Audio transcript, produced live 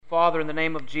Father, in the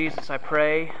name of Jesus, I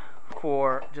pray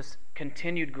for just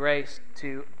continued grace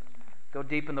to go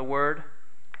deep in the Word.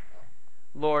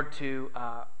 Lord, to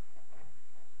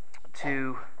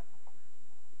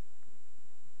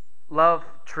love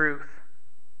truth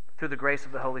through the grace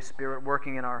of the Holy Spirit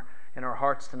working in our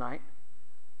hearts tonight.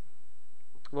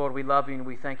 Lord, we love you and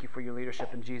we thank you for your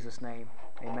leadership in Jesus' name.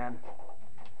 Amen.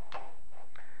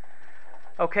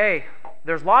 Okay,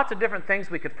 there's lots of different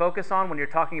things we could focus on when you're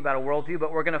talking about a worldview,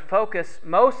 but we're going to focus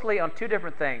mostly on two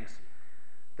different things: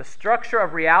 the structure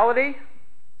of reality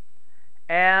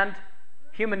and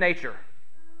human nature.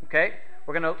 Okay,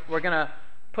 we're gonna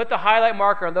put the highlight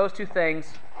marker on those two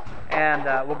things, and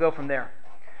we'll go from there.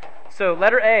 So,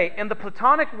 letter A, in the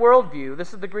Platonic worldview,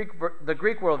 this is the Greek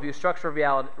worldview, structure of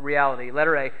reality.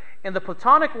 Letter A, in the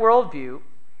Platonic worldview,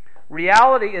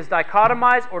 reality is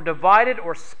dichotomized or divided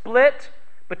or split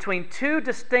between two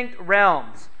distinct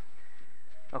realms.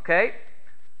 Okay?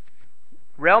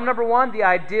 Realm number one, the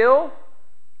ideal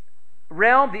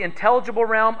realm, the intelligible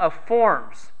realm of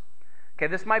forms. Okay,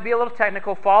 this might be a little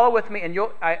technical. Follow with me and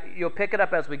you'll pick it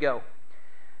up as we go.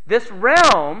 This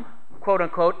realm, quote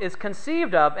unquote, is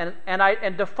conceived of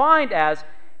and defined as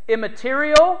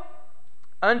immaterial,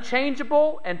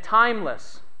 unchangeable, and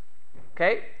timeless.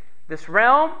 Okay? This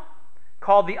realm,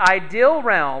 called the ideal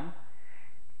realm,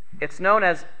 it's known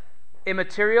as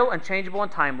immaterial, unchangeable, and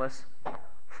timeless.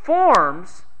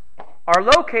 Forms are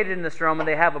located in this realm, and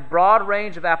they have a broad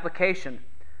range of application,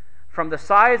 from the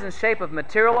size and shape of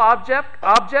material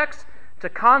objects to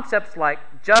concepts like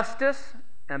justice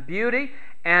and beauty.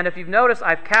 And if you've noticed,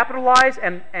 I've capitalized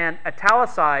and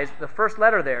italicized the first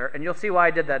letter there, and you'll see why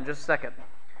I did that in just a second.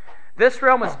 This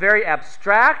realm is very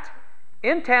abstract,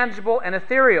 intangible, and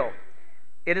ethereal.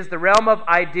 It is the realm of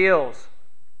ideals.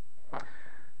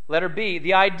 Letter B,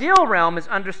 the ideal realm is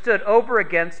understood over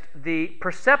against the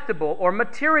perceptible or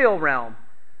material realm,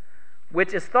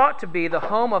 which is thought to be the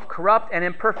home of corrupt and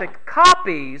imperfect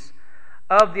copies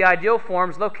of the ideal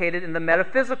forms located in the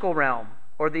metaphysical realm,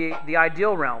 or the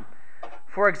ideal realm.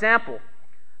 For example,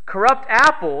 corrupt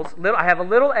apples, I have a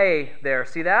little a there,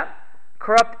 see that?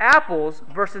 Corrupt apples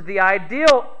versus the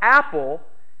ideal apple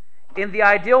in the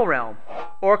ideal realm,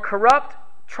 or corrupt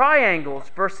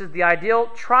triangles versus the ideal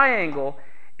triangle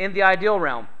in the ideal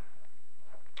realm.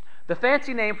 The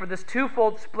fancy name for this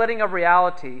twofold splitting of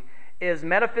reality is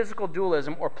metaphysical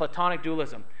dualism or Platonic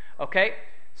dualism. Okay?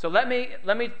 So let me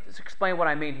explain what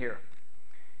I mean here.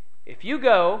 If you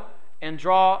go and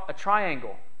draw a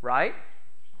triangle, right?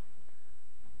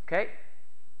 Okay?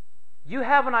 You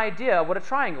have an idea of what a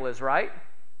triangle is, right?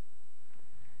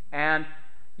 And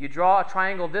you draw a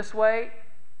triangle this way,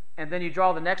 and then you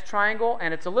draw the next triangle,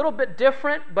 and it's a little bit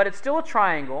different, but it's still a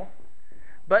triangle.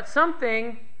 But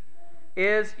something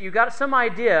is, you got some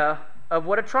idea of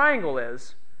what a triangle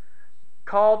is,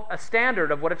 called a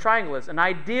standard of what a triangle is, an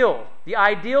ideal, the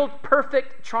ideal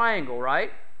perfect triangle,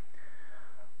 right?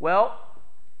 Well,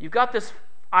 you've got this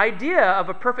idea of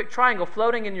a perfect triangle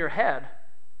floating in your head,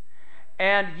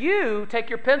 and you take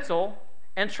your pencil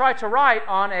and try to write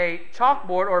on a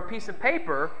chalkboard or a piece of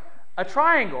paper a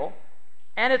triangle,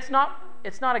 and it's not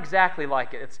exactly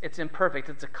like it. It's imperfect.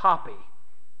 It's a copy.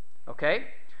 Okay?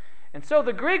 And so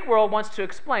the Greek world wants to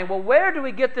explain, well, where do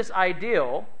we get this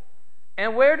ideal,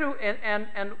 and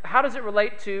and how does it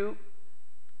relate to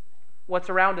what's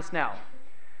around us now?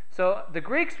 So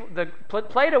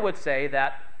Plato would say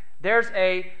that there's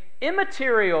a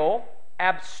immaterial,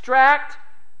 abstract,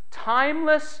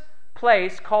 timeless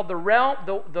place called the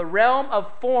realm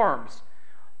of forms.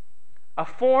 A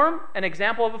form, an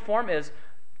example of a form is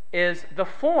the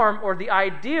form or the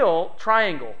ideal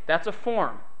triangle. That's a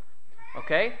form.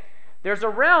 Okay? There's a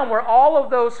realm where all of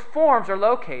those forms are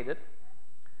located.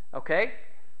 Okay?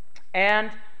 And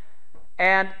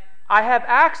I have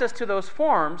access to those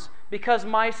forms because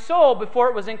my soul, before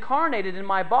it was incarnated in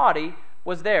my body,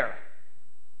 was there.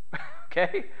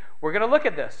 Okay? We're going to look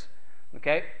at this.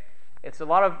 Okay? It's a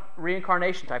lot of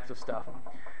reincarnation types of stuff.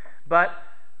 But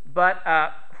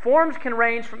forms can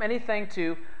range from anything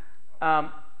to...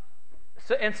 and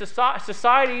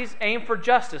societies aim for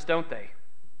justice, don't they?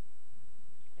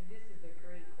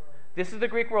 This is the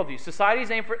Greek worldview.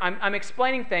 Societies aim for... I'm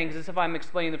explaining things as if I'm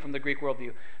explaining them from the Greek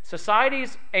worldview.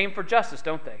 Societies aim for justice,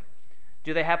 don't they?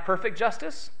 Do they have perfect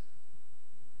justice?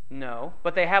 No.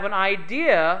 But they have an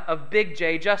idea of big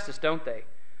J justice, don't they?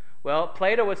 Well,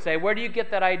 Plato would say, where do you get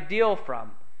that ideal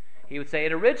from? He would say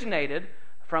it originated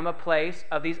from a place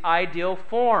of these ideal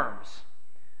forms.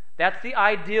 That's the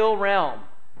ideal realm.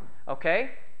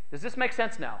 Okay? Does this make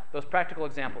sense now? Those practical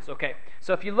examples. Okay.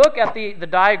 So if you look at the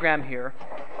diagram here,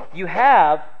 you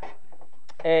have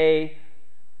a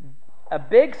a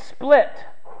big split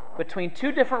between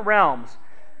two different realms.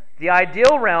 The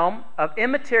ideal realm of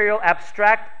immaterial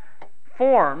abstract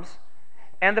forms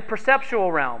and the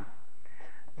perceptual realm.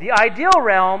 The ideal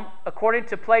realm, according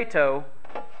to Plato,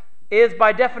 is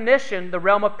by definition the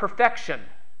realm of perfection.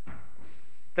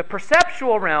 The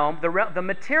perceptual realm, the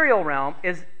material realm,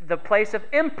 is the place of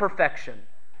imperfection.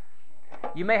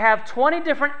 You may have 20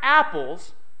 different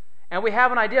apples, and we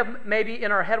have an idea of maybe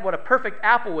in our head what a perfect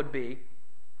apple would be.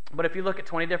 But if you look at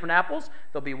 20 different apples,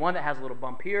 there'll be one that has a little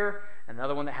bump here,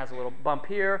 another one that has a little bump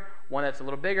here, one that's a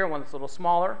little bigger, one that's a little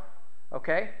smaller.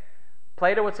 Okay?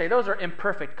 Plato would say those are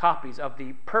imperfect copies of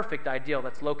the perfect ideal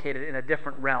that's located in a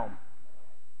different realm.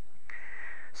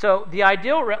 So the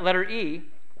ideal, letter E,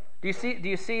 do you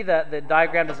see the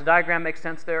diagram? Does the diagram make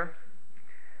sense there?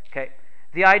 Okay.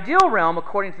 The ideal realm,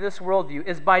 according to this worldview,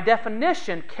 is by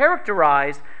definition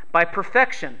characterized by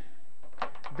perfection.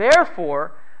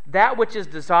 Therefore, that which is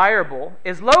desirable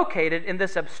is located in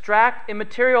this abstract,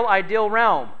 immaterial ideal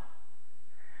realm.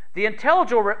 The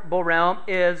intelligible realm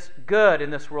is good in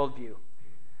this worldview.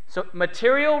 So,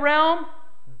 material realm,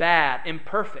 bad,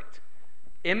 imperfect.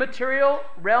 Immaterial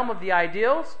realm of the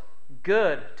ideals,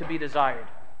 good, to be desired.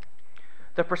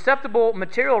 The perceptible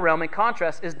material realm, in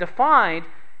contrast, is defined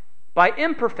by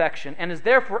imperfection and is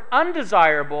therefore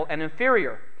undesirable and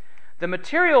inferior. The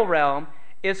material realm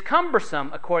is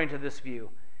cumbersome, according to this view.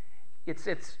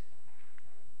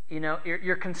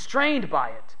 You're constrained by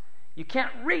it. You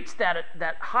can't reach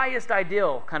that highest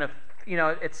ideal kind of.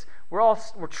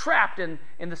 We're trapped in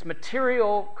this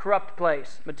materially corrupt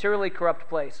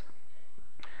place.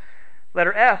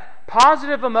 Letter F,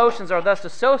 positive emotions are thus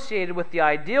associated with the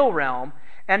ideal realm,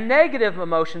 and negative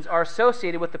emotions are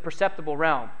associated with the perceptible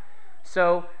realm.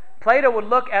 So Plato would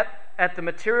look at the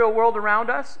material world around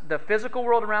us, the physical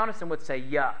world around us, and would say,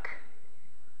 yuck.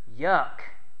 Yuck.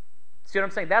 See what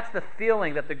I'm saying? That's the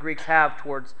feeling that the Greeks have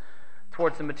towards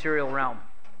the material realm.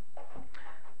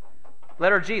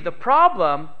 Letter G, the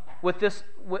problem with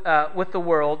the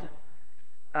world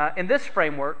in this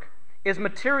framework is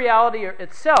materiality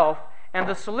itself, and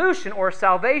the solution or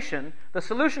salvation, the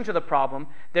solution to the problem,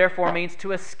 therefore means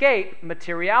to escape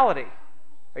materiality.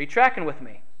 Are you tracking with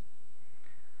me?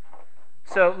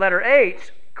 So letter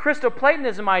H,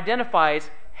 Christoplatonism identifies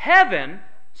heaven,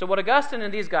 so what Augustine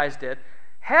and these guys did,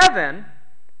 heaven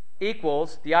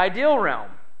equals the ideal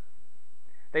realm.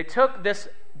 They took this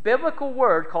biblical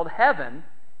word called heaven,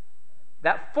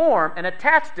 that form, and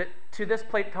attached it to this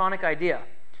Platonic idea.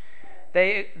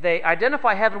 They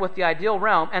identify heaven with the ideal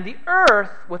realm and the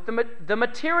earth with the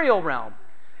material realm.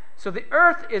 So the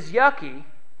earth is yucky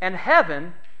and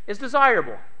heaven is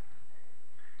desirable.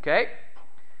 Okay?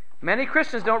 Many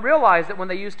Christians don't realize that when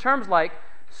they use terms like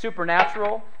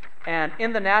supernatural and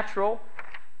in the natural,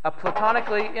 a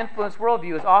Platonically influenced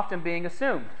worldview is often being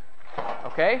assumed.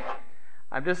 Okay?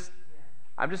 I'm just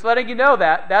letting you know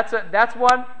that. That's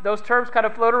one, those terms kind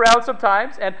of float around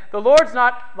sometimes, and the Lord's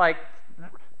not like,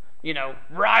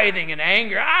 writhing in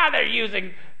anger. They're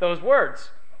using those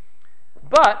words.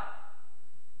 But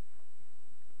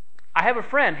I have a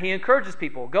friend, he encourages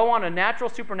people, go on a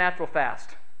supernatural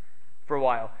fast for a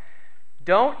while.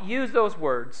 Don't use those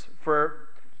words for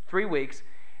 3 weeks.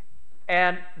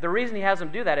 And the reason he has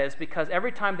them do that is because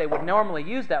every time they would normally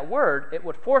use that word, it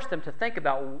would force them to think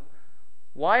about,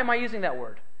 why am I using that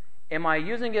word? Am I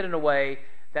using it in a way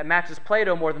that matches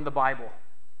Plato more than the Bible?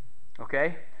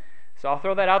 Okay? So I'll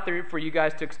throw that out there for you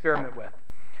guys to experiment with.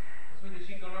 So when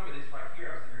she's going over this right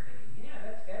here, I was sitting there thinking, yeah,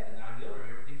 that's heaven.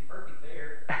 Everything's perfect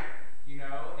there.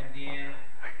 And then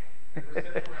it was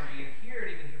such where I'm being here,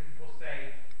 and even hear people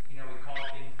say, we call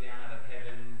things down out of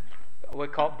heaven. We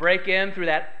break in through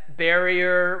that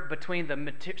barrier between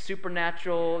the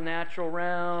supernatural, natural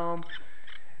realm.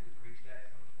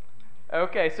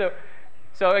 Okay, so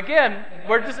again,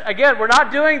 we're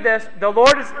not doing this. The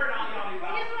Lord is.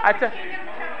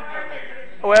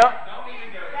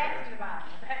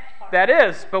 That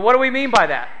is. But what do we mean by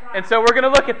that? And so we're going to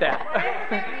look at that.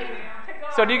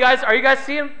 So are you guys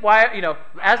seeing why?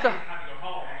 As the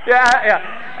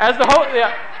whole.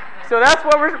 So that's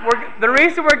what the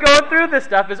reason we're going through this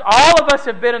stuff is all of us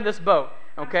have been in this boat.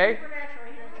 Okay.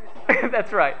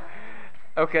 That's right.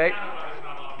 Okay.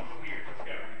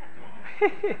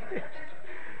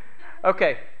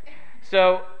 Okay,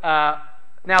 so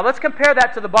now let's compare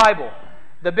that to the Bible.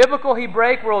 The biblical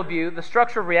Hebraic worldview, the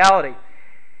structure of reality.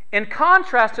 In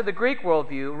contrast to the Greek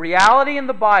worldview, reality in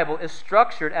the Bible is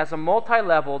structured as a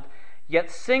multi-leveled yet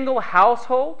single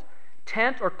household,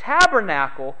 tent, or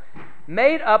tabernacle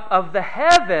made up of the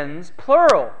heavens,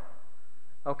 plural.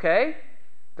 Okay?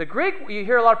 The Greek, you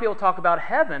hear a lot of people talk about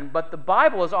heaven, but the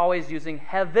Bible is always using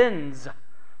heavens,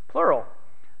 plural.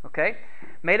 Okay?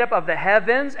 Made up of the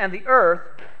heavens and the earth,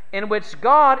 in which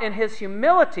God, in His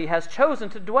humility, has chosen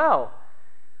to dwell.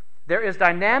 There is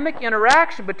dynamic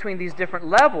interaction between these different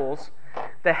levels.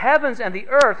 The heavens and the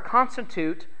earth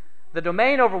constitute the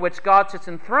domain over which God sits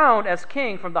enthroned as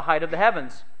king from the height of the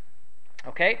heavens.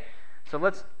 Okay? So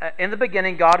let's, in the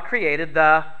beginning, God created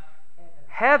the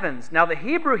heavens. Now the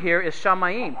Hebrew here is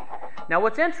shamayim. Now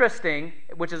what's interesting,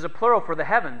 which is a plural for the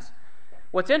heavens,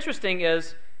 what's interesting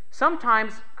is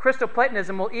sometimes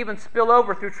Christoplatonism will even spill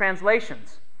over through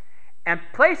translations. And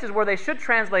places where they should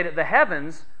translate it the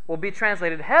heavens will be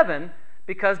translated heaven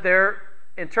because they're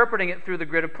interpreting it through the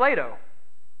grid of Plato.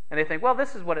 And they think, well,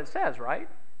 this is what it says, right?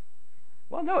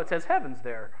 Well, no, it says heavens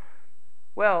there.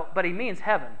 Well, but he means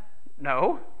heaven.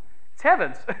 No, it's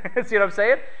heavens. See what I'm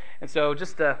saying? And so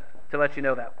just to let you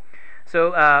know that.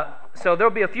 So there'll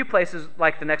be a few places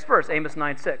like the next verse, Amos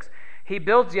 9:6. He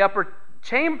builds the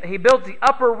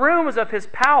upper rooms of his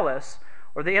palace,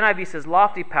 or the NIV says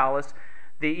lofty palace.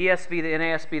 The ESV, the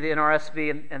NASB, the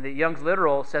NRSV, and the Young's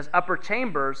Literal says upper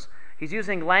chambers. He's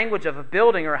using language of a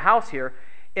building or a house here.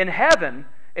 In heaven,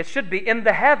 it should be in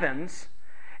the heavens,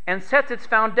 and sets its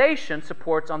foundation,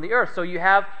 supports on the earth. So you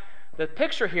have the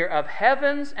picture here of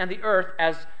heavens and the earth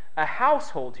as a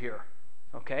household here.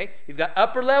 Okay? You've got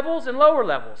upper levels and lower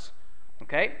levels.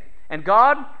 Okay? And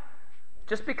God,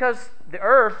 just because the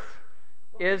earth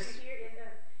is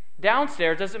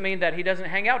downstairs doesn't mean that He doesn't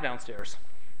hang out downstairs.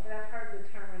 But I've heard the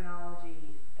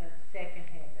terminology of second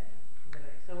heaven.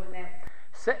 So when that...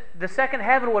 The second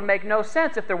heaven would make no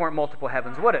sense if there weren't multiple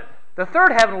heavens, would it? The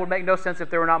third heaven would make no sense if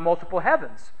there were not multiple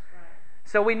heavens. Right.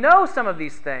 So we know some of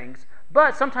these things,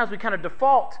 but sometimes we kind of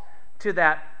default to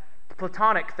that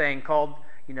Platonic thing called,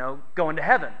 going to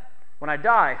heaven. When I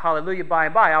die, hallelujah, by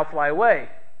and by, I'll fly away.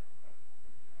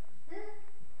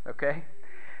 Okay?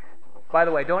 By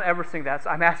the way, don't ever sing that.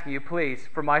 I'm asking you, please,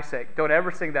 for my sake, don't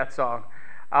ever sing that song.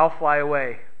 I'll fly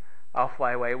away. I'll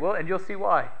fly away. Well, and you'll see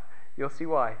why. You'll see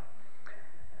why.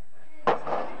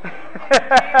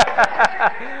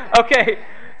 Okay,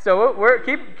 so we're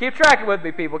keep tracking with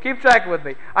me, people. Keep tracking with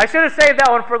me. I should have saved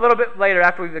that one for a little bit later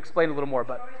after we've explained a little more,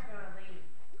 but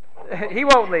he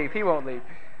won't leave. He won't leave.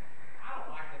 I don't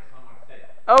like that song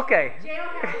myself. Okay.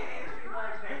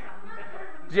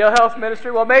 Jailhouse Jailhouse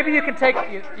ministry. Well, maybe you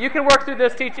can work through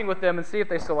this teaching with them and see if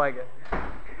they still like it.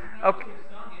 Okay.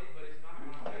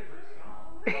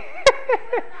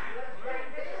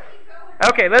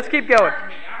 Okay, let's keep going. I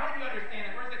hope you understand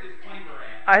that. Where's the disclaimer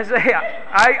at? Isaiah,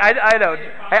 I know.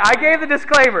 I gave the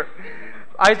disclaimer.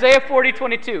 Isaiah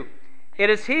 40:22.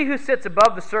 It is He who sits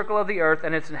above the circle of the earth,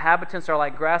 and its inhabitants are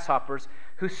like grasshoppers,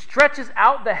 who stretches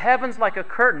out the heavens like a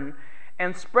curtain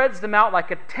and spreads them out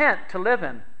like a tent to live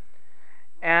in.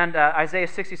 And Isaiah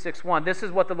 66:1. This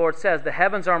is what the Lord says: the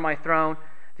heavens are my throne,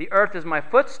 the earth is my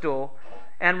footstool.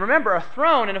 And remember, a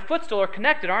throne and a footstool are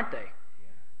connected, aren't they?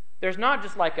 There's not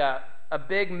just like a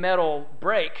big metal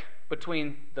break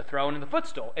between the throne and the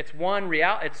footstool. It's one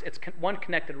it's one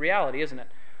connected reality, isn't it?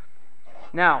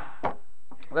 Now,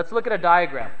 let's look at a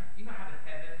diagram. You know how the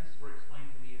heavens were explained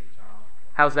to me as a child?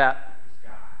 How's that?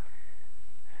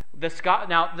 The sky.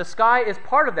 Now, the sky is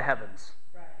part of the heavens.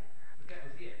 Right. But that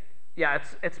was it.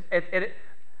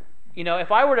 Yeah,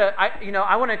 if I were to,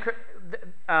 I want to.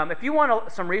 If you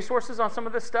want some resources on some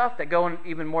of this stuff that go in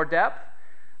even more depth,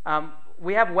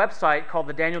 we have a website called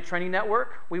the Daniel Training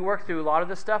Network. We work through a lot of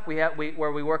this stuff. Where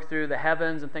we work through the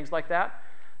heavens and things like that.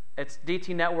 It's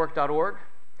dtnetwork.org.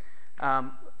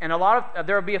 And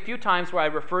there will be a few times where I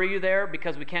refer you there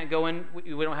because we can't go in.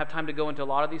 We don't have time to go into a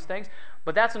lot of these things.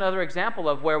 But that's another example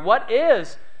of what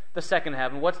is the second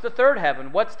heaven? What's the third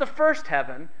heaven? What's the first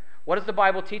heaven? What does the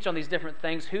Bible teach on these different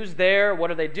things? Who's there?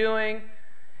 What are they doing?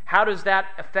 How does that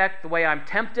affect the way I'm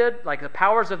tempted? Like the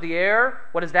powers of the air,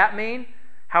 what does that mean?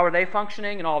 How are they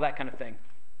functioning? And all that kind of thing.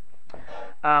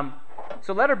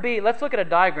 So letter B, let's look at a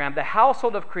diagram. The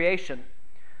household of creation.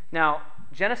 Now,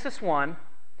 Genesis 1,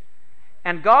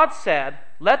 and God said,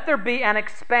 let there be an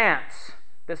expanse.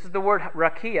 This is the word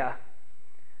rakia.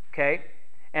 Okay?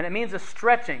 And it means a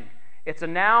stretching. It's a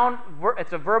noun,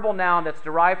 it's a verbal noun that's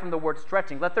derived from the word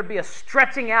stretching. Let there be a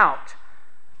stretching out.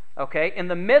 Okay, in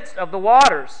the midst of the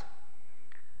waters.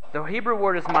 The Hebrew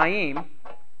word is ma'im.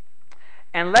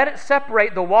 And let it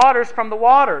separate the waters from the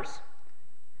waters.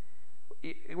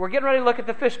 We're getting ready to look at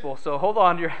the fishbowl, so hold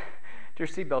on to your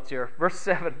seatbelts here. Verse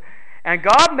 7. And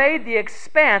God made the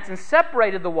expanse and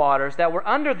separated the waters that were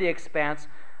under the expanse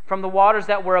from the waters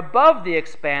that were above the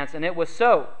expanse, and it was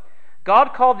so.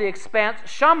 God called the expanse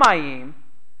Shamayim,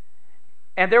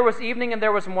 And there was evening and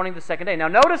there was morning the second day. Now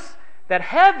notice that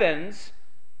heavens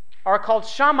are called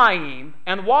shamayim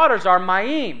and waters are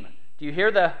mayim. Do you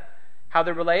hear how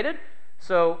they're related?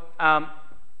 So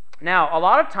now a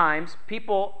lot of times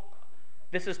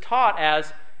this is taught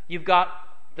as you've got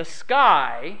the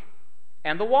sky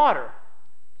and the water.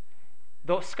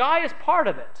 The sky is part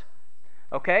of it.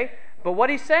 Okay? But what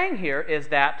he's saying here is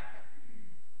that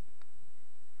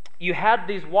you had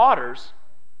these waters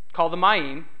called the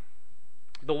mayim,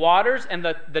 the waters and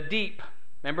the deep.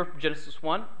 Remember Genesis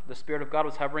 1? The Spirit of God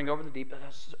was hovering over the deep,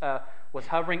 was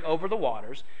hovering over the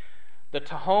waters. The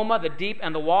Tahoma, the deep,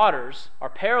 and the waters are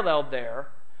paralleled there.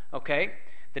 Okay?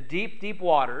 The deep, deep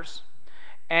waters.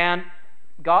 And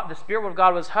God, the Spirit of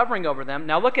God was hovering over them.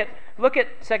 Now look at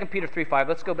 2 Peter 3:5.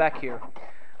 Let's go back here.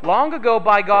 Long ago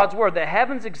by God's word the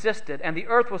heavens existed and the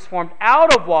earth was formed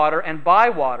out of water and by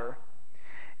water.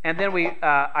 And then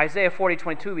Isaiah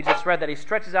 40:22, we just read that he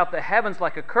stretches out the heavens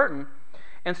like a curtain.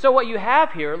 And so what you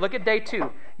have here, look at day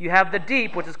 2. You have the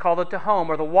deep, which is called the Tahom,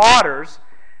 or the waters.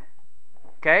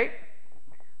 Okay?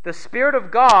 The Spirit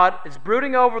of God is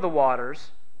brooding over the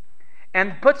waters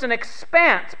and puts an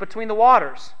expanse between the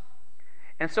waters.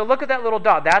 And so look at that little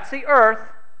dot. That's the earth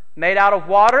made out of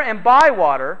water and by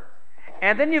water.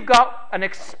 And then you've got an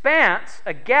expanse,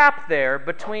 a gap there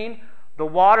between the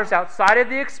waters outside of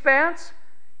the expanse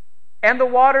and the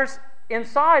waters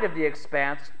inside of the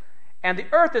expanse. And the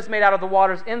earth is made out of the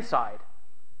waters inside.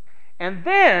 And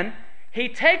then he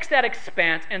takes that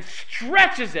expanse and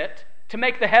stretches it to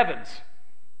make the heavens.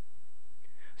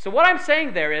 So what I'm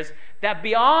saying there is that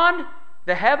beyond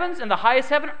the heavens and the highest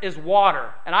heaven is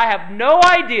water. And I have no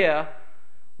idea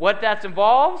what that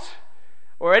involves.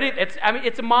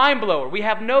 It's a mind blower. We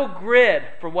have no grid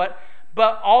for what,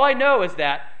 but all I know is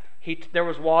that there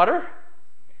was water.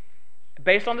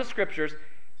 Based on the scriptures,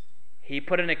 he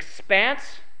put an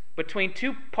expanse between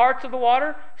two parts of the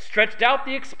water, stretched out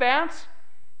the expanse,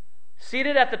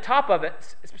 seated at the top of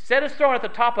it, set his throne at the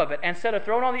top of it, and set a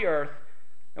throne on the earth.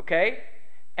 Okay?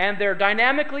 And they're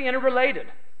dynamically interrelated.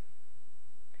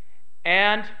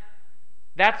 And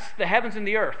that's the heavens and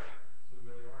the earth.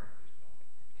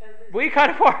 We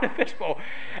kind of are in a fishbowl.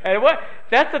 And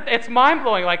it's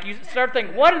mind-blowing. Like, you start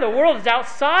thinking, what in the world is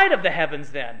outside of the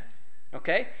heavens then?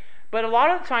 Okay? But a lot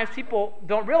of the times people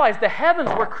don't realize the heavens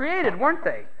were created, weren't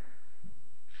they?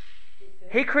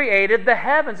 He created the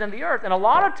heavens and the earth. And a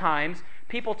lot of times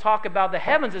people talk about the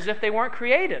heavens as if they weren't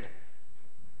created.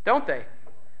 Don't they?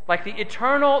 Like the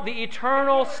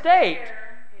eternal state.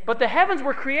 But the heavens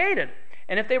were created.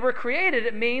 And if they were created,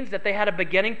 it means that they had a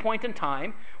beginning point in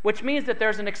time, which means that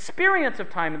there's an experience of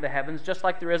time in the heavens just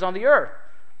like there is on the earth.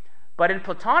 But in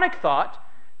Platonic thought,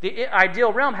 the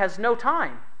ideal realm has no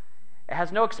time. It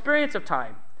has no experience of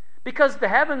time because the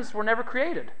heavens were never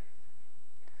created.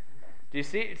 Do you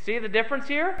see the difference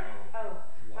here? Oh,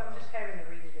 I'm just having to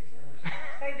read it again.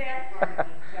 Say that part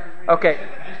again. Okay.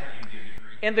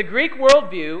 In the Greek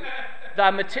worldview,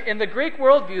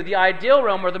 the ideal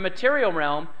realm or the material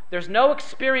realm, there's no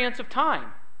experience of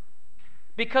time.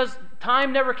 Because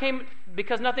time never came,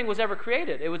 because nothing was ever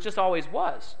created. It was just always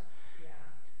was. Yeah.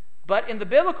 But in the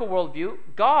biblical worldview,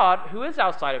 God, who is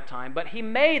outside of time, but he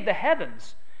made the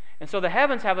heavens. And so the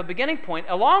heavens have a beginning point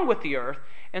along with the earth.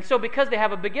 And so because they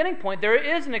have a beginning point, there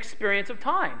is an experience of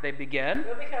time. They begin.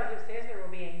 Well, because it says there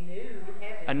will be a new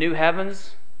heaven. A new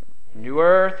heavens, new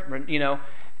earth,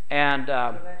 and... so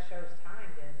that shows time,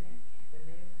 doesn't it?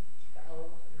 The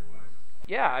old.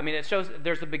 Yeah, I mean, it shows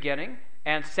there's a beginning,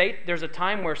 and there's a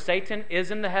time where Satan is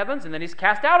in the heavens, and then he's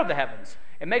cast out of the heavens.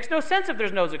 It makes no sense if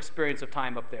there's no experience of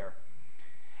time up there.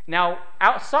 Now,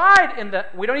 outside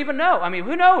we don't even know. I mean,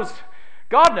 who knows?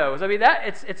 God knows. I mean,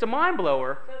 it's a mind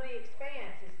blower. So the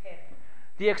expanse is heaven.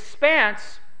 The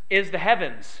expanse is the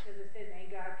heavens. Because it says,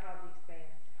 ain't God called the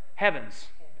expanse? Heavens.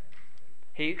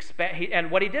 And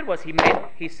what he did was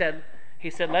he said,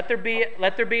 let there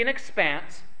be an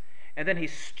expanse, and then he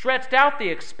stretched out the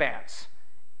expanse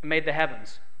and made the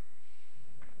heavens.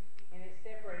 And it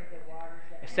separated the waters.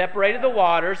 It separated the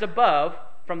waters above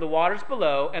from the waters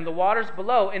below, and the waters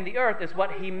below in the earth is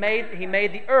what he made. He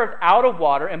made the earth out of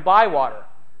water and by water.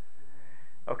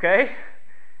 Okay?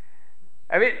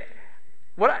 I mean,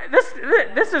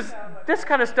 this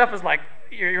kind of stuff is like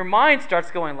your mind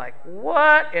starts going like,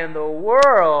 what in the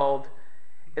world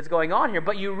is going on here?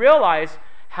 But you realize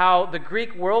how the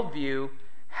Greek worldview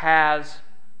has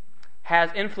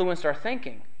influenced our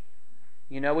thinking.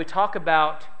 We talk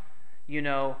about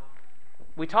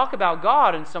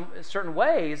God in some certain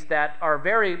ways that are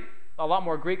a lot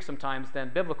more Greek sometimes than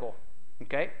biblical.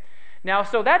 Okay? Now,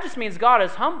 so that just means God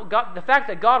is humble. The fact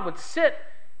that God would sit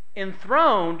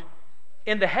enthroned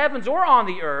in the heavens or on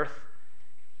the earth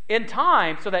in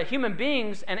time so that human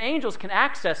beings and angels can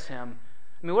access him.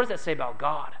 I mean, what does that say about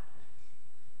God?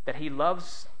 That he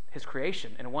loves his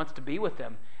creation and wants to be with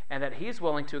them, and that he's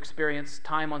willing to experience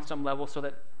time on some level so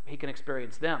that he can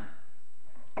experience them.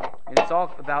 And it's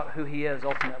all about who he is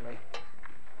ultimately.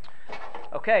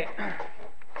 Okay,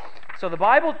 so the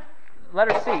Bible,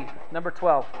 letter C, number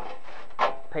 12,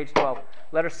 page 12.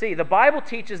 Letter C, the Bible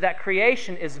teaches that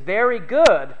creation is very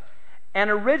good and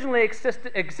originally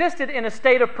existed in a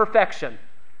state of perfection.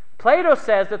 Plato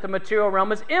says that the material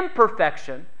realm is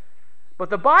imperfection, but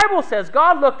the Bible says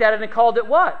God looked at it and called it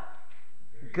what?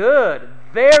 Good,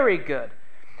 very good.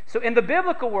 So in the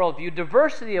biblical worldview,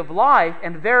 diversity of life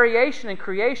and variation in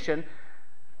creation,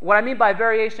 what I mean by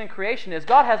variation in creation is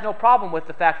God has no problem with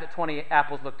the fact that 20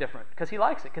 apples look different, because he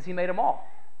likes it, because he made them all.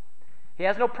 He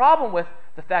has no problem with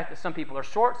the fact that some people are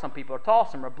short, some people are tall,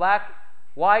 some are black,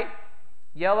 white,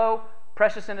 yellow,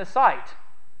 precious in his sight.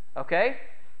 Okay?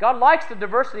 God likes the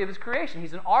diversity of his creation.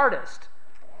 He's an artist.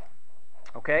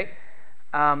 Okay?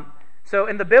 So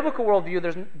in the biblical worldview,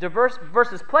 there's diverse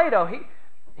versus Plato.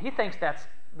 He thinks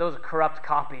those are corrupt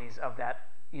copies of that,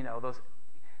 those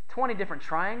 20 different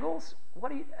triangles.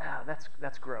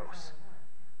 That's gross.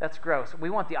 That's gross. We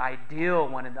want the ideal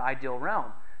one in the ideal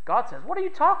realm. God says, "What are you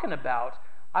talking about?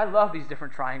 I love these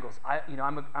different triangles.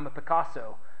 I'm a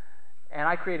Picasso, and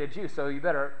I created you, so you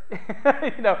better,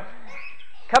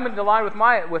 come into line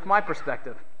with my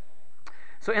perspective."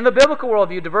 So, in the biblical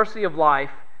worldview, diversity of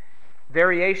life,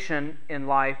 variation in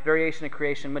life, variation in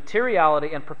creation,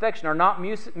 materiality, and perfection are not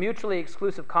mutually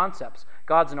exclusive concepts.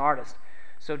 God's an artist.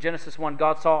 So, Genesis 1,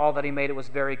 God saw all that he made; it was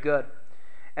very good.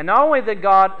 And not only did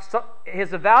God,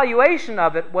 his evaluation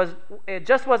of it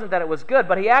just wasn't that it was good,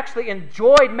 but he actually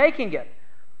enjoyed making it.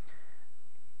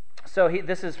 So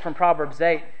this is from Proverbs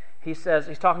 8. He says,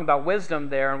 he's talking about wisdom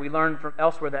there, and we learn from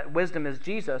elsewhere that wisdom is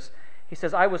Jesus. He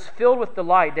says, "I was filled with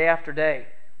delight day after day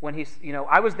when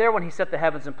I was there when he set the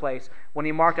heavens in place, when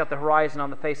he marked out the horizon on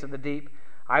the face of the deep.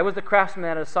 I was the craftsman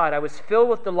at his side. I was filled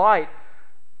with delight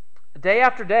day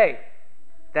after day,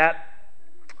 that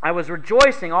I was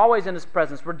rejoicing always in his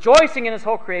presence, rejoicing in his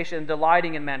whole creation and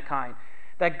delighting in mankind."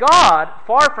 That God,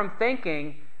 far from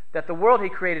thinking that the world he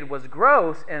created was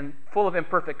gross and full of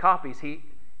imperfect copies, he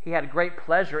had great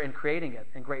pleasure in creating it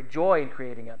and great joy in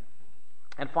creating it,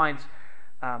 and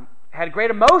had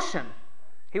great emotion.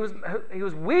 He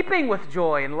was weeping with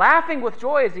joy and laughing with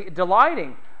joy as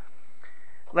delighting.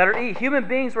 Letter E, human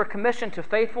beings were commissioned to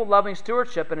faithful, loving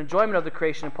stewardship and enjoyment of the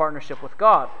creation in partnership with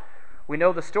God. We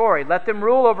know the story. Let them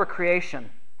rule over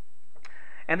creation.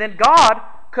 And then God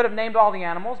could have named all the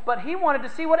animals, but he wanted to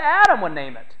see what Adam would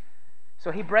name it.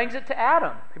 So he brings it to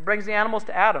Adam. He brings the animals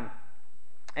to Adam.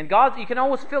 And God, you can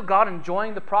always feel God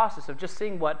enjoying the process of just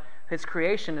seeing what his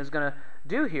creation is going to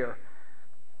do here.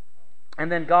 And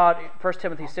then God, 1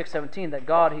 Timothy 6:17, that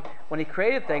God, when he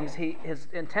created things, his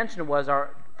intention was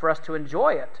for us to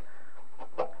enjoy it.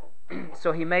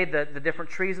 So he made the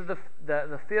different trees of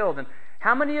the field. And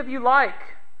how many of you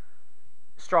like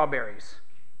strawberries?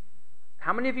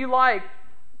 How many of you like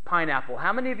pineapple?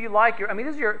 How many of you like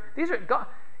these are God,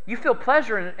 you feel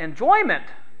pleasure and enjoyment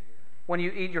when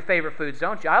you eat your favorite foods,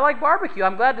 don't you? I like barbecue.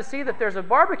 I'm glad to see that there's a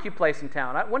barbecue place in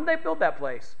town. When did they build that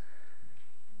place?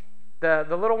 The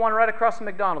little one right across from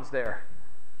McDonald's there.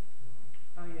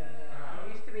 Oh yeah,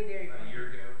 it used to be Dairy Queen. A year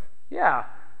ago. Yeah.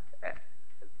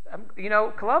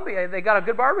 Columbia, they got a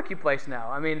good barbecue place now.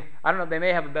 I mean, I don't know, they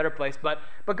may have a better place, but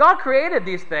God created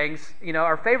these things,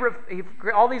 our favorite,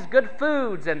 all these good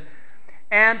foods, and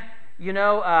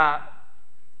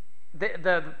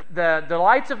the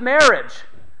delights of marriage.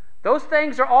 Those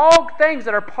things are all things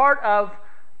that are part of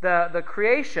the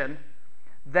creation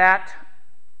that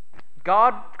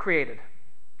God created,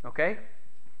 okay?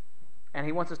 And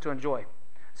he wants us to enjoy.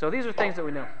 So these are things that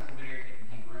we know.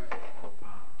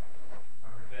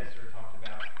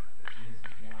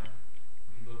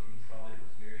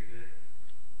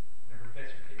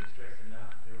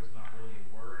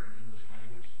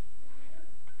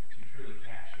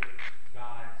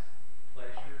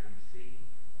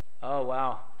 Oh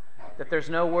wow! That there's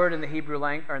no word in the Hebrew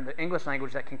language or in the English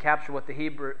language that can capture what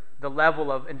the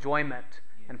level of enjoyment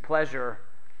and pleasure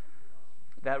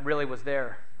that really was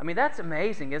there. I mean, that's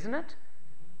amazing, isn't it?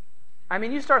 I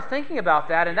mean, you start thinking about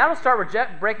that, and that'll start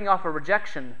breaking off a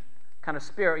rejection kind of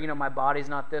spirit. My body's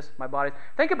not this. My body's.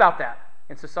 Think about that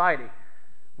in society.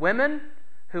 Women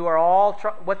who are all.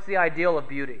 What's the ideal of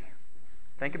beauty?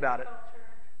 Think about it.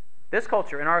 This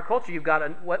culture. In our culture, you've got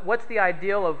what's the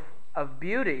ideal of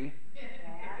beauty?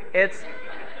 It's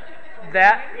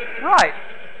that, right.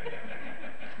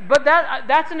 But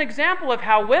that's an example of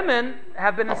how women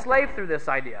have been enslaved through this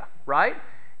idea, right?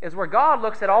 Is where God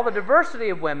looks at all the diversity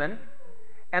of women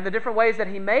and the different ways that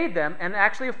He made them and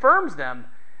actually affirms them,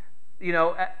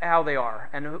 how they are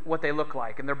and what they look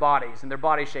like and their bodies and their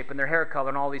body shape and their hair color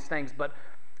and all these things. But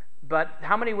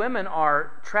how many women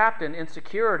are trapped in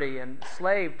insecurity and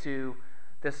slave to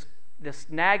this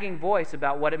nagging voice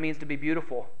about what it means to be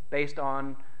beautiful based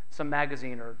on some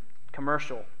magazine or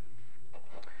commercial?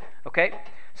 Okay,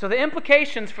 so the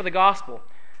implications for the gospel.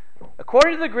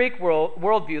 According to the Greek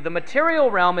worldview, the material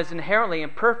realm is inherently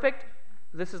imperfect.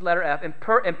 This is letter F.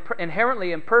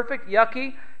 Inherently imperfect,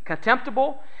 yucky,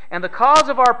 contemptible, and the cause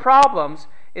of our problems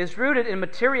is rooted in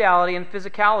materiality and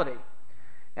physicality.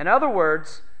 In other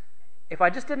words, if I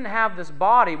just didn't have this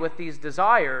body with these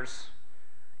desires,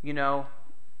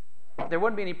 there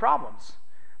wouldn't be any problems.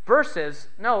 Versus,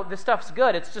 no, this stuff's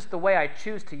good, it's just the way I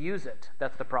choose to use it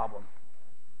that's the problem.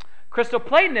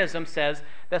 Christoplatonism says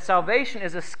that salvation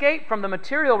is escape from the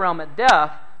material realm at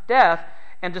death,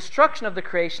 and destruction of the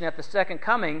creation at the second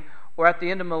coming or at the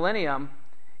end of millennium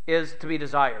is to be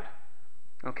desired.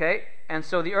 Okay? And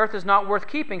so the earth is not worth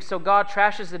keeping, so God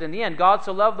trashes it in the end. God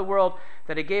so loved the world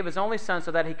that He gave His only Son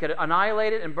so that He could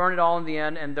annihilate it and burn it all in the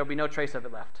end, and there'll be no trace of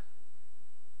it left.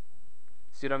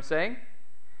 See what I'm saying?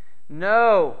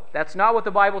 No, that's not what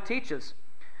the Bible teaches.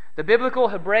 The biblical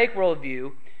Hebraic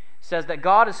worldview says that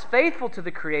God is faithful to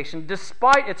the creation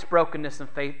despite its brokenness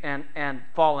and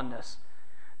fallenness.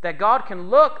 That God can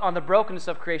look on the brokenness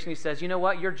of creation. He says, you know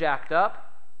what, you're jacked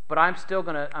up, but I'm still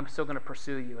gonna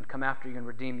pursue you and come after you and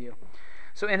redeem you.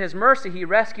 So in His mercy, He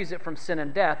rescues it from sin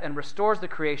and death and restores the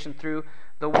creation through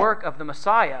the work of the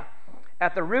Messiah.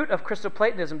 At the root of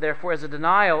Christoplatonism, therefore, is a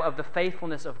denial of the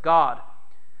faithfulness of God.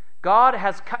 God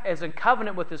is in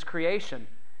covenant with His creation.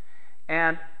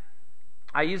 And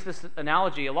I use this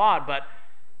analogy a lot, but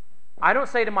I don't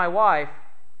say to my wife,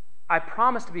 I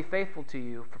promise to be faithful to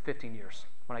you for 15 years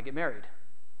when I get married.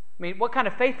 I mean, what kind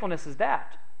of faithfulness is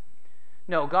that?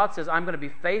 No, God says, I'm going to be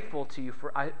faithful to you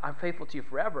I'm faithful to you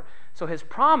forever. So His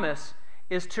promise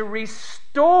is to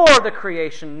restore the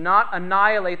creation, not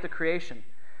annihilate the creation.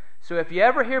 So if you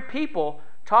ever hear people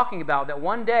talking about that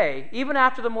one day, even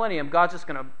after the millennium, God's just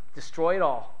going to destroy it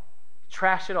all,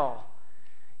 trash it all,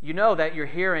 you know that you're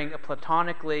hearing a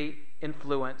platonically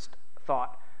influenced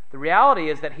thought. The reality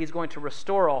is that He's going to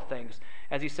restore all things.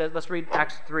 As He says, let's read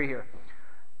Acts 3 here.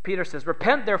 Peter says,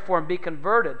 repent therefore and be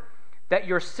converted, that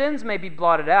your sins may be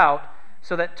blotted out,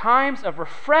 so that times of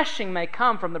refreshing may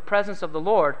come from the presence of the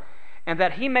Lord, and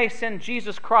that He may send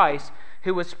Jesus Christ,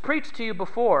 who was preached to you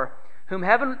before, whom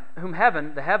heaven,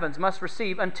 the heavens, must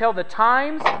receive until the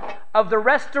times of the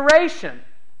restoration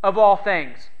of all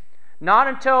things. Not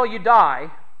until you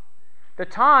die, the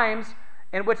times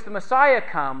in which the Messiah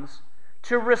comes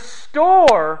to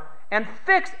restore and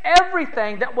fix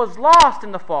everything that was lost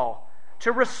in the fall.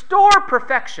 To restore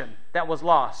perfection that was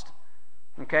lost.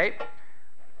 Okay?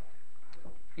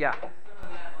 Yeah. Some of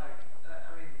that,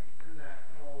 in that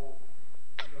whole,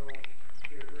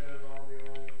 get rid of all the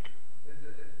old,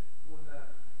 when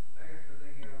I guess the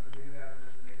thinking of the new heaven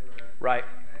and the new earth. Right.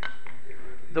 Get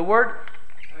rid of The word,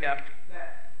 yeah.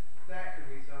 That could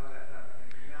be some of that type of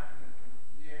thing.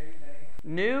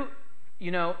 New,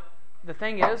 the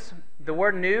thing is, the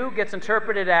word new gets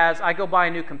interpreted as I go buy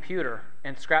a new computer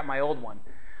and scrap my old one.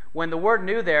 When the word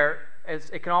new there,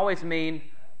 it can always mean,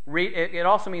 it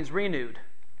also means renewed.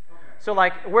 Okay. So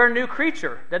we're a new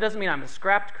creature. That doesn't mean I'm a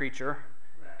scrapped creature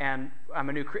and I'm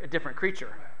a different creature.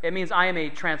 Right. It means I am a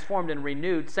transformed and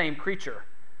renewed same creature.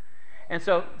 And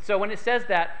so when it says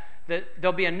that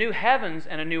there'll be a new heavens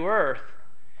and a new earth,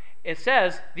 it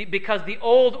says because the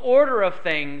old order of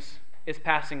things is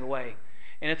passing away.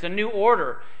 And it's a new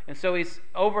order. And so He's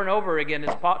over and over again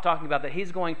is talking about that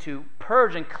He's going to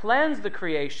purge and cleanse the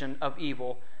creation of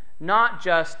evil, not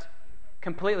just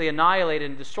completely annihilate it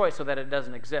and destroy it so that it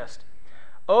doesn't exist.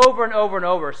 Over and over and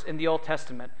over in the Old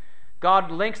Testament, God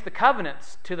links the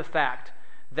covenants to the fact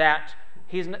that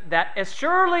as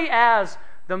surely as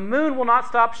the moon will not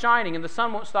stop shining and the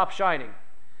sun won't stop shining,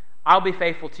 I'll be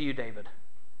faithful to you, David.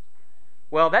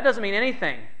 Well, that doesn't mean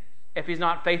anything if He's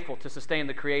not faithful to sustain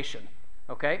the creation.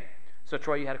 Okay? So,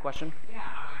 Troy, you had a question? Yeah,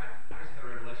 I just had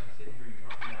a revelation sitting here.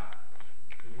 You're talking about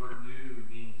the word new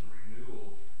means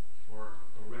renewal or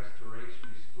a restoration,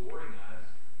 restoring us.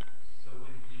 So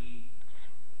when He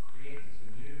creates us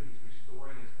anew, He's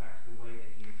restoring us back to the way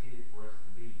that He intended for us to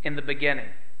be. In the beginning.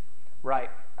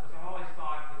 Right. Because I always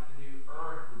thought that the new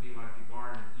earth would be like the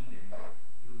Garden of Eden.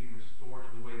 It would be restored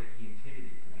to the way that He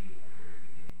intended it to be at the very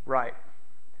beginning. Right.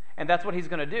 And that's what He's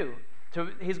going to do.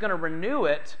 He's going to renew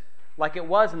it like it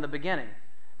was in the beginning.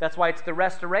 That's why it's the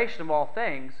restoration of all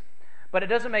things. But it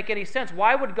doesn't make any sense.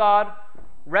 Why would God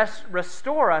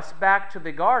restore us back to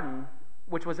the garden,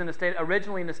 which was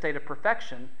originally in a state of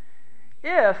perfection,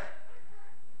 if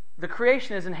the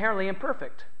creation is inherently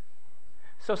imperfect?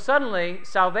 So suddenly,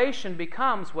 salvation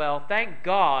becomes, well, thank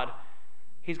God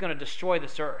He's going to destroy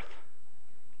this earth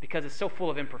because it's so full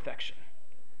of imperfection.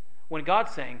 When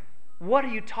God's saying, what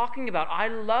are you talking about? I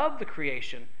love the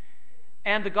creation.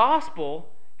 And the gospel,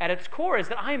 at its core, is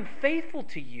that I am faithful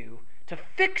to you to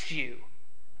fix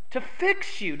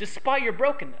you despite your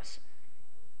brokenness.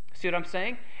 See what I'm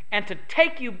saying? And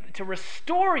to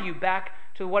restore you back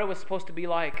to what it was supposed to be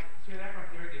like. So that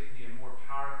right there gives me a more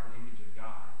powerful image of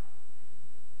God.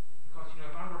 Because,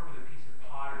 if I'm working with a piece of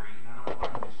pottery and I don't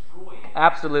want to destroy it,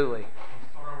 absolutely. and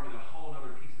start over with a whole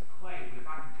other piece of clay, but if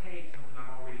I can take something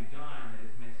I've already done that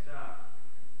is messed up,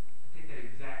 take that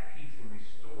exact piece and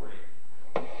restore it,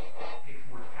 it takes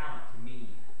more talent to me.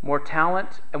 More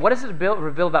talent? And what does it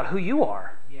reveal about who you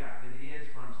are? Yeah, than it is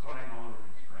from starting all over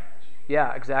from scratch.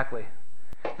 Yeah, exactly.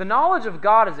 The knowledge of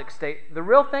God is at stake. The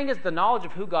real thing is the knowledge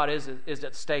of who God is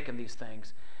at stake in these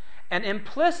things. And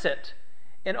implicit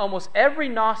in almost every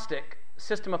Gnostic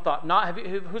system of thought.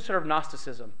 Who's heard of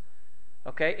Gnosticism?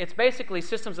 Okay, it's basically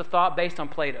systems of thought based on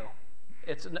Plato.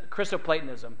 It's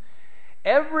Christoplatonism.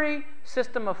 Every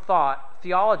system of thought,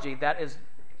 theology, that is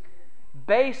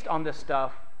based on this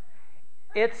stuff,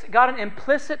 it's got an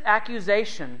implicit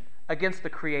accusation against the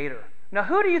Creator. Now,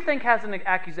 who do you think has an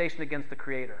accusation against the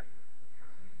Creator?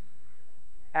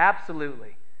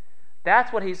 Absolutely.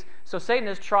 That's what so Satan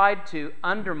has tried to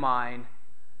undermine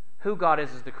who God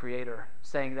is as the Creator,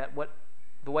 saying that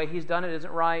the way he's done it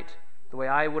isn't right, the way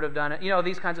I would have done it,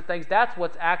 these kinds of things. That's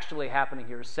what's actually happening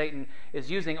here. Satan is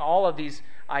using all of these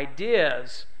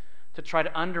ideas to try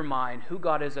to undermine who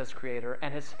God is as Creator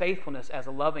and His faithfulness as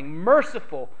a loving,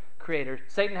 merciful Creator.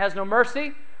 Satan has no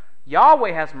mercy.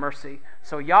 Yahweh has mercy.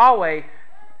 So Yahweh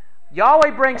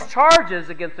brings charges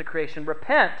against the creation.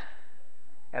 Repent.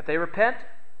 If they repent,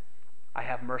 I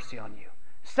have mercy on you.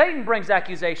 Satan brings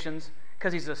accusations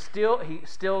because he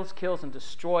steals, kills, and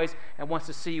destroys and wants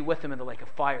to see you with him in the lake of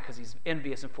fire because he's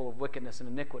envious and full of wickedness and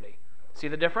iniquity. See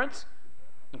the difference?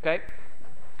 Okay?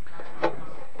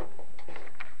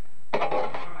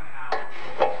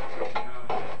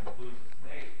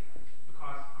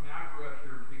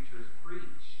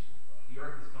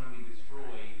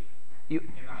 And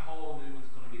the whole new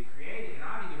one's going to be created. And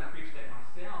I've even preached that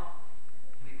myself.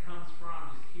 And it comes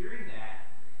from just hearing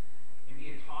that and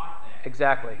being taught that.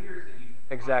 Exactly.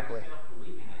 Exactly.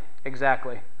 Believing it.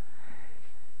 Exactly.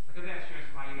 Like I was sharing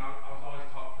somebody, I was always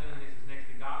taught cleanliness is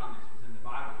next to godliness was in the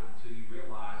Bible until you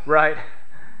realize right.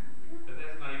 that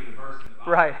that's not even a verse in the Bible.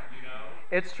 Right.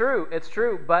 It's true. It's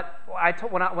true. But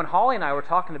when Holly and I were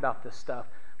talking about this stuff,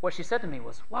 what she said to me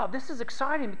was, wow, this is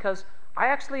exciting because I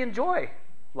actually enjoy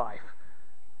life.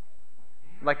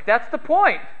 Like, that's the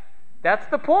point. That's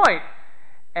the point.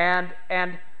 And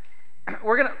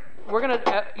we're gonna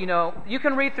you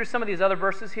can read through some of these other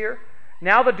verses here.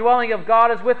 Now the dwelling of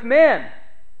God is with men,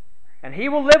 and He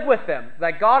will live with them.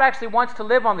 Like, God actually wants to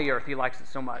live on the earth. He likes it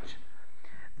so much.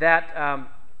 That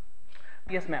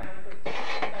yes, ma'am.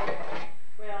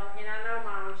 Well, and I know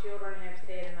my own children have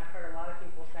said, and I've heard a lot of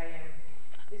people say, and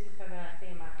this is something I see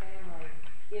in my family,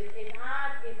 is if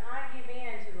I give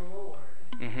in to the Lord,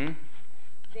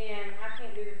 then I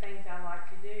can't do the things I like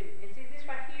to do. And see, this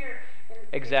right here,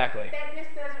 exactly. That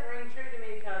just doesn't ring true to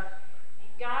me because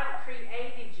God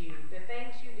created you. The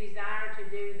things you desire to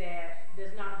do that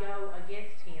does not go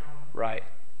against Him. Right.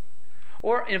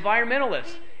 Or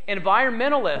environmentalists.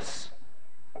 Environmentalists,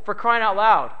 for crying out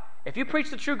loud. If you preach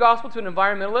the true gospel to an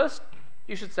environmentalist,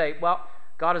 you should say, well,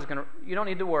 God is going to, you don't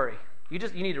need to worry. You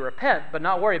need to repent, but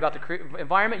not worry about the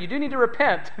environment. You do need to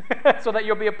repent so that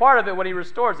you'll be a part of it when He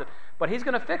restores it. But He's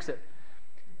going to fix it.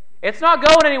 It's not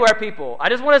going anywhere, people. I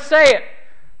just want to say it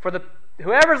for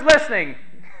whoever's listening.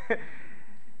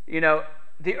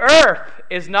 The earth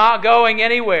is not going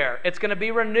anywhere. It's going to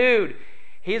be renewed.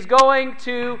 He's going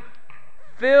to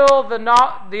cover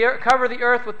the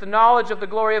earth with the knowledge of the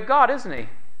glory of God, isn't He?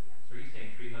 So you're saying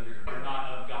tree huggers are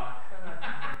not of God?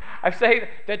 I say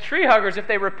that tree huggers, if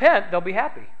they repent, they'll be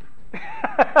happy.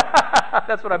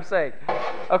 That's what I'm saying.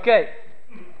 Okay.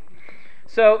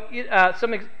 So,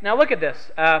 now look at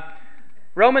this.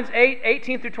 Romans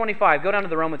 8:18 through 25. Go down to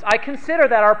the Romans. I consider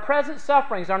that our present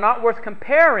sufferings are not worth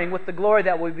comparing with the glory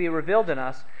that will be revealed in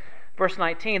us. Verse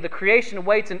 19, the creation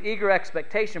waits in eager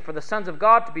expectation for the sons of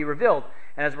God to be revealed.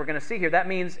 And as we're going to see here, that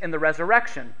means in the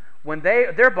resurrection, when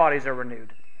their bodies are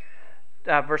renewed.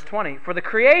 Verse 20, for the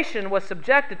creation was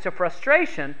subjected to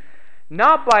frustration,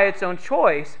 not by its own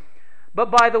choice,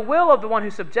 but by the will of the one who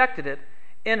subjected it,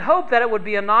 in hope that it would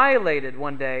be annihilated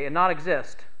one day and not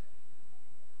exist.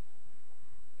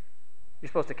 You're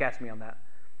supposed to catch me on that.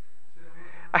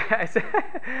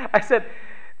 I said,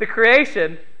 the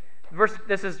creation,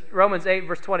 this is Romans 8,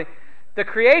 verse 20. The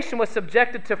creation was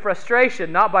subjected to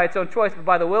frustration, not by its own choice, but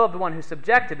by the will of the one who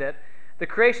subjected it. The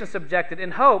creation subjected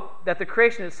in hope that the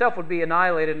creation itself would be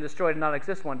annihilated and destroyed and not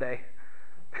exist one day.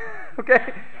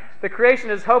 Okay? The creation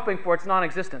is hoping for its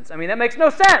non-existence. I mean, that makes no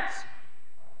sense.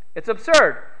 It's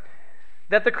absurd.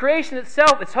 That the creation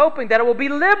itself is hoping that it will be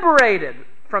liberated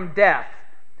from death,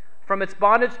 from its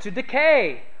bondage to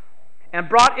decay, and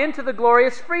brought into the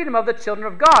glorious freedom of the children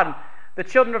of God. The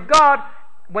children of God,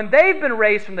 when they've been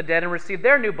raised from the dead and received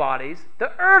their new bodies,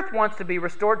 the earth wants to be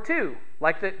restored too,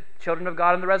 like the children of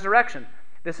God in the resurrection.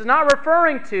 This is not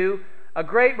referring to a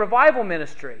great revival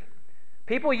ministry.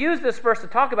 People use this verse to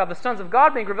talk about the sons of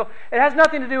God being revealed. It has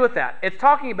nothing to do with that. It's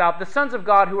talking about the sons of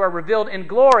God who are revealed in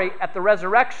glory at the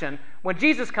resurrection when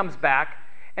Jesus comes back,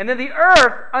 and then the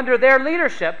earth under their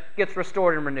leadership gets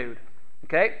restored and renewed.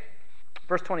 Okay?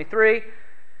 Verse 23,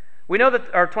 we know that,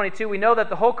 or 22, we know that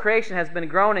the whole creation has been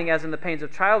groaning as in the pains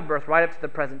of childbirth right up to the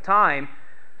present time.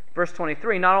 Verse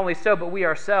 23, not only so, but we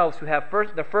ourselves who have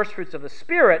the first fruits of the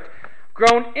Spirit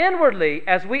groan inwardly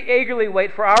as we eagerly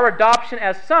wait for our adoption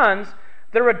as sons,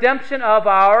 the redemption of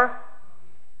our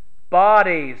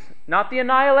bodies. Not the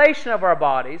annihilation of our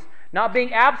bodies, not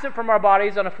being absent from our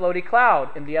bodies on a floaty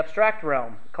cloud in the abstract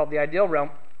realm, called the ideal realm,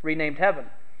 renamed heaven.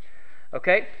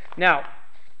 Okay? Now,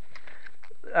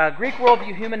 Greek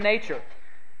worldview, human nature.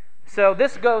 So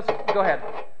this goes, go ahead.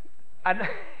 Yeah.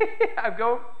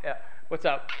 What's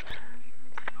up?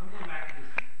 I'm going back to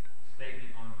this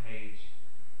statement on page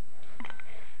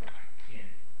 10.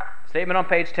 Statement on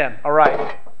page 10. All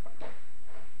right.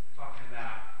 Talking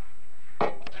about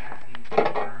fasting in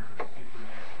terms of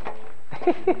supernatural.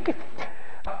 When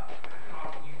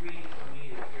you read from me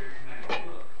the charismatic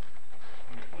book,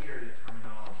 you hear the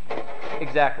terminology.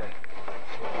 Exactly. So,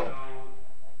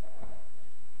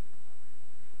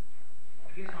 I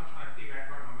guess what I'm trying to figure out,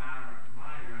 wrap my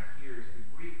mind around here is the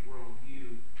Greek worldview,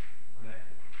 or that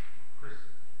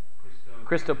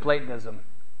Christoplatonism.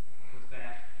 was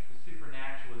that the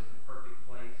supernatural is the perfect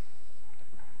place,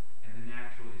 and the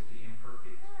natural is the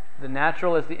imperfect. The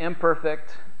natural is the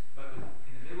imperfect. But in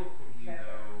the biblical view,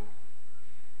 though,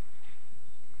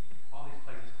 all these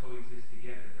places coexist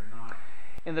together. They're not.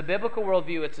 In the biblical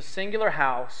worldview, it's a singular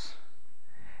house,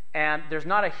 and there's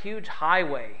not a huge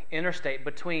highway, interstate,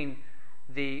 between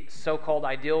the so-called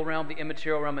ideal realm, the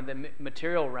immaterial realm, and the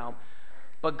material realm.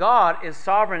 But God is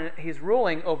sovereign. He's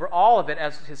ruling over all of it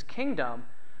as His kingdom.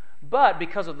 But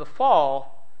because of the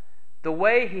fall, the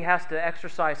way He has to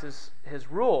exercise His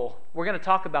rule, we're going to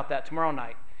talk about that tomorrow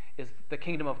night, is the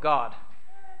kingdom of God.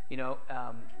 You know,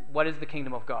 what is the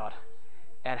kingdom of God?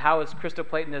 And how is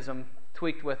Christoplatonism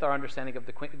tweaked with our understanding of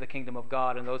the kingdom of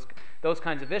God and those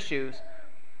kinds of issues,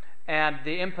 and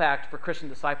the impact for Christian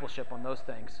discipleship on those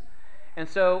things. And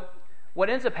so what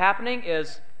ends up happening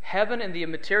is heaven and the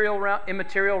immaterial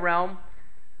realm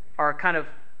are kind of,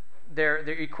 they're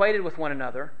equated with one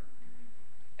another.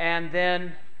 And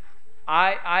then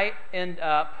I end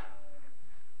up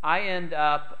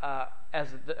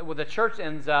the church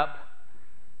ends up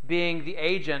being the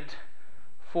agent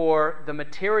for the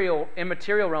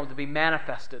immaterial realm to be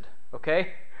manifested.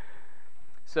 Okay?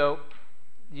 So,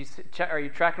 are you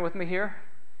tracking with me here?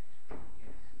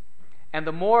 And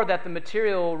the more that the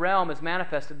material realm is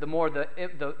manifested, the more the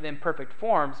imperfect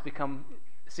forms become.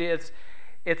 See, it's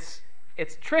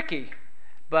tricky,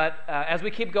 but as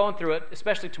we keep going through it,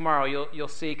 especially tomorrow, you'll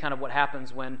see kind of what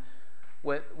happens when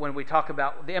we talk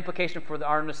about the implication for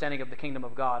our understanding of the kingdom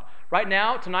of God. Right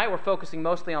now, tonight, we're focusing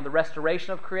mostly on the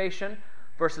restoration of creation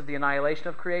versus the annihilation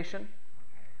of creation,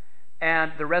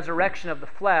 and the resurrection of the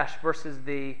flesh versus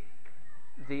the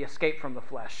escape from the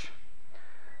flesh.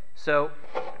 So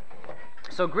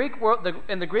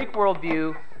in the Greek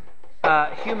worldview,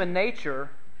 human nature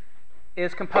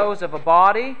is composed of a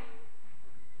body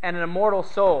and an immortal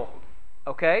soul.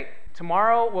 Okay?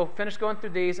 Tomorrow we'll finish going through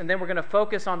these, and then we're going to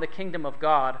focus on the kingdom of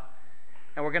God,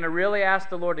 and we're going to really ask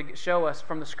the Lord to show us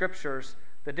from the Scriptures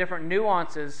the different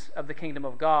nuances of the kingdom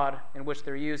of God in which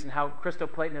they're used, and how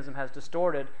Christoplatonism has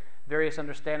distorted various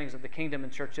understandings of the kingdom in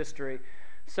church history,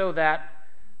 so that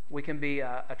we can be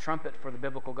a trumpet for the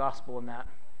biblical gospel in that.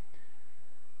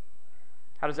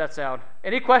 How does that sound?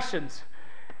 Any questions?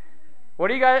 What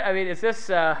do you guys, is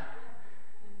this,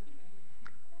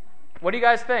 what do you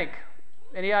guys think?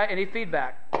 Any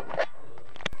feedback? I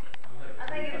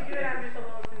think it's good. I'm just a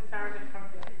little concerned with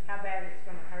how bad it's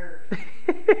going to hurt.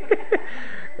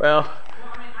 Well,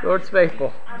 I mean, Lord's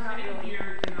faithful. I'm sitting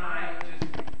here tonight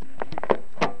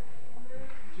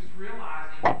just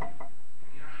realizing,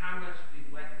 how much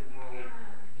we've let the world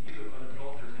view of other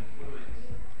cultures influence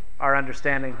Our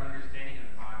understanding. of the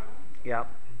Bible. Yeah.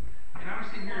 And I'm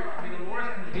sitting here, the Lord's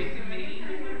convicted me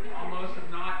almost of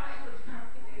not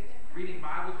reading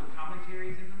Bibles with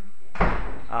commentaries in them.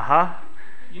 Uh-huh.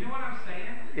 You know what I'm saying?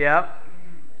 Yep.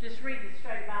 Just read the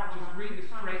straight Bible. Just read the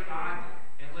straight Bible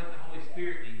and let the Holy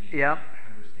Spirit lead you. Yep.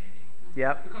 Understanding.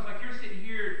 Yep. Because like you're sitting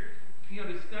here,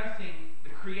 discussing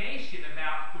the creation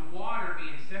about the water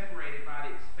being separated by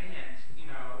the expanse,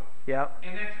 Yep.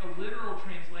 and that's a literal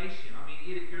translation. I mean,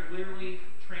 you're literally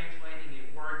translating it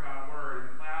word by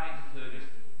word and allowing to just,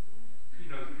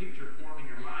 the picture form in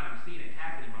your mind. I'm seeing it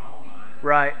happen in my own mind.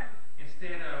 Right.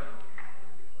 Instead of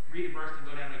read a verse and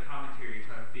go down to a commentary and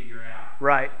try to figure out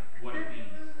Right. what it means.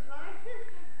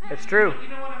 It's true. You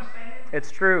know what I'm saying?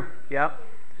 It's true. Yep.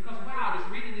 Because, wow, just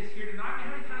reading this here tonight, how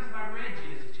many times have I read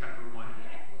Genesis chapter 1?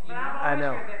 But I've I always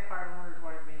know. heard that part and wondered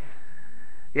what it meant.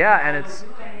 Yeah, and it's The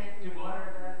water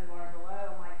above, the water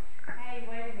below. I'm like, hey,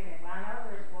 wait a minute. Well, I know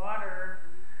there's water,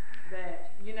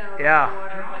 but, there's Yeah. water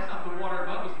And I always thought the water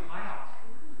above was the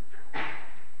clouds.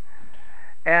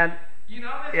 and That's Yeah.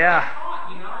 what I thought.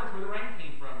 That's where the rain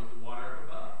came from, was the water up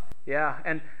above. yeah,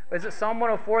 and is it Psalm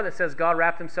 104 that says God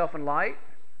wrapped himself in light?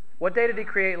 What day did he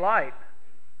create light?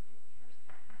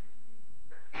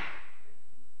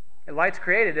 And light's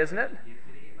created, isn't it? Yes,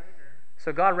 it is.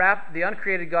 So the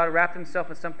uncreated God wrapped himself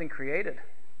in something created.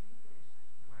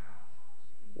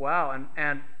 Wow,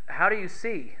 and how do you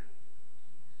see?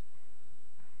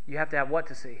 You have to have what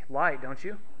to see? Light, don't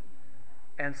you?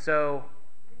 And so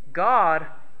God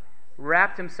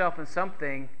wrapped himself in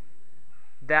something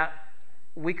that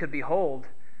we could behold.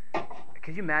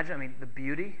 Could you imagine? I mean, the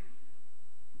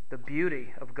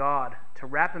beauty of God to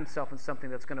wrap himself in something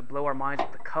that's going to blow our minds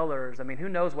with the colors. I mean, who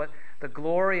knows what the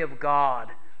glory of God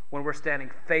when we're standing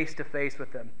face to face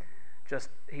with him.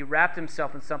 He wrapped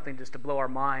himself in something just to blow our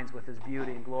minds with his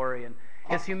beauty and glory, and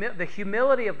the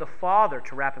humility of the Father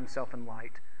to wrap himself in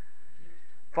light.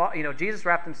 Jesus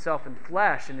wrapped himself in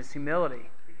flesh in his humility.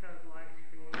 Because light is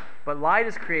created. But light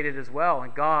is created as well,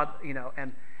 and God,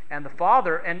 and the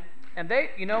Father, and they,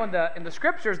 in the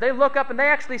scriptures, they look up and they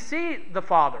actually see the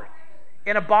Father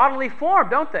in a bodily form,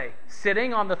 don't they?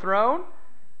 Sitting on the throne,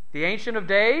 the Ancient of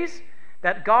Days,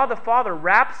 that God the Father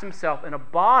wraps himself in a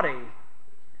body,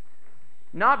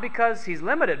 not because he's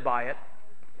limited by it,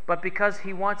 but because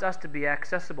he wants us to be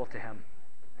accessible to him.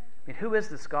 I mean, who is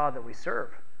this God that we serve?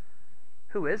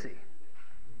 Who is he?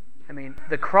 I mean,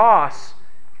 the cross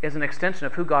is an extension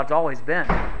of who God's always been.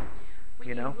 When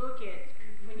you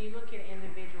look at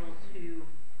individuals who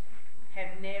have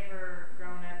never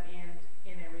grown up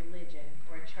in a religion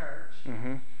or a church,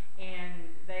 Mm-hmm. and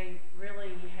they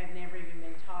really have never even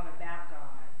been taught about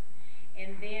God,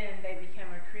 and then they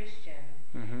become a Christian,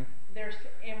 Mm-hmm.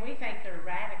 and we think they're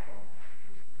radical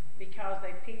because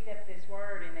they picked up this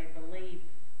word and they believe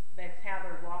that's how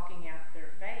they're walking out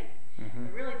their faith. Mm-hmm.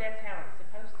 But really, that's how it's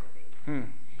supposed to be.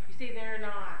 You see, they're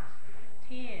not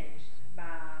tinged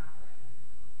by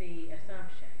the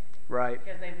assumption. Right.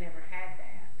 Because they've never had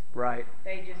that. Right.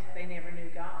 They never knew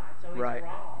God. So it's Right.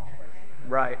 wrong for them.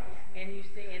 Right. And you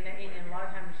see, and a lot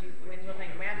of times when you'll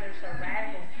think, man, they're so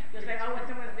radical, you'll say, oh, when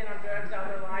someone's been on drugs all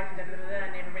their life and never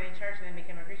been in church and then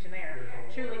become a Christian, they are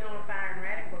truly on fire and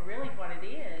radical. But really what it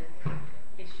is,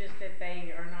 it's just that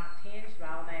they are not tinged by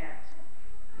all that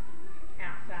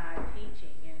outside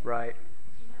teaching. And Right.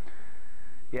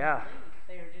 Yeah.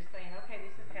 they're just saying, okay,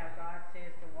 this is how God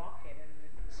says to walk it.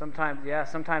 And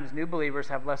Sometimes new believers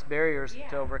have less barriers Yeah.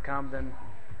 to overcome than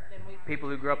people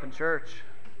who grew up in church.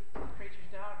 Preacher's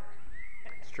daughter.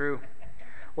 It's true.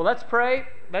 Well, let's pray.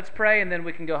 Let's pray, and then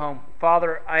we can go home.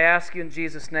 Father, I ask you in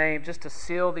Jesus' name just to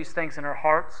seal these things in our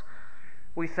hearts.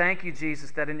 We thank you,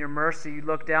 Jesus, that in your mercy you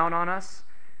look down on us,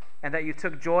 and that you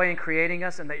took joy in creating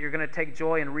us, and that you're going to take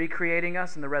joy in recreating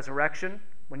us in the resurrection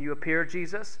when you appear,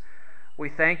 Jesus. We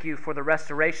thank you for the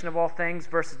restoration of all things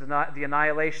versus the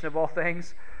annihilation of all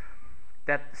things.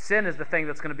 That sin is the thing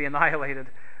that's going to be annihilated,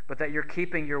 but that you're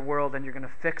keeping your world and you're going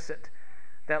to fix it.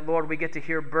 That, Lord, we get to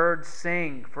hear birds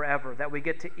sing forever. That we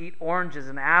get to eat oranges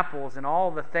and apples and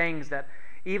all the things that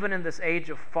even in this age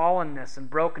of fallenness and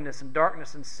brokenness and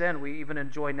darkness and sin we even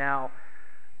enjoy now.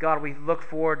 God, we look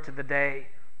forward to the day,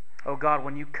 oh God,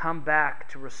 when you come back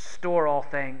to restore all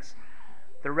things,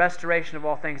 the restoration of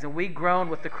all things. And we groan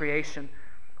with the creation.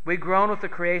 We groan with the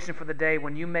creation for the day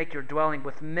when you make your dwelling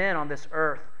with men on this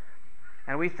earth.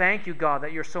 And we thank you, God,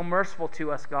 that you're so merciful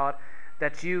to us, God,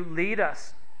 that you lead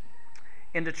us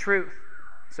into truth.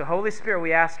 So, Holy Spirit,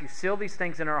 we ask you, seal these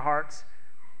things in our hearts.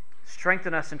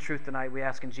 Strengthen us in truth tonight, we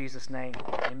ask in Jesus' name.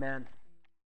 Amen.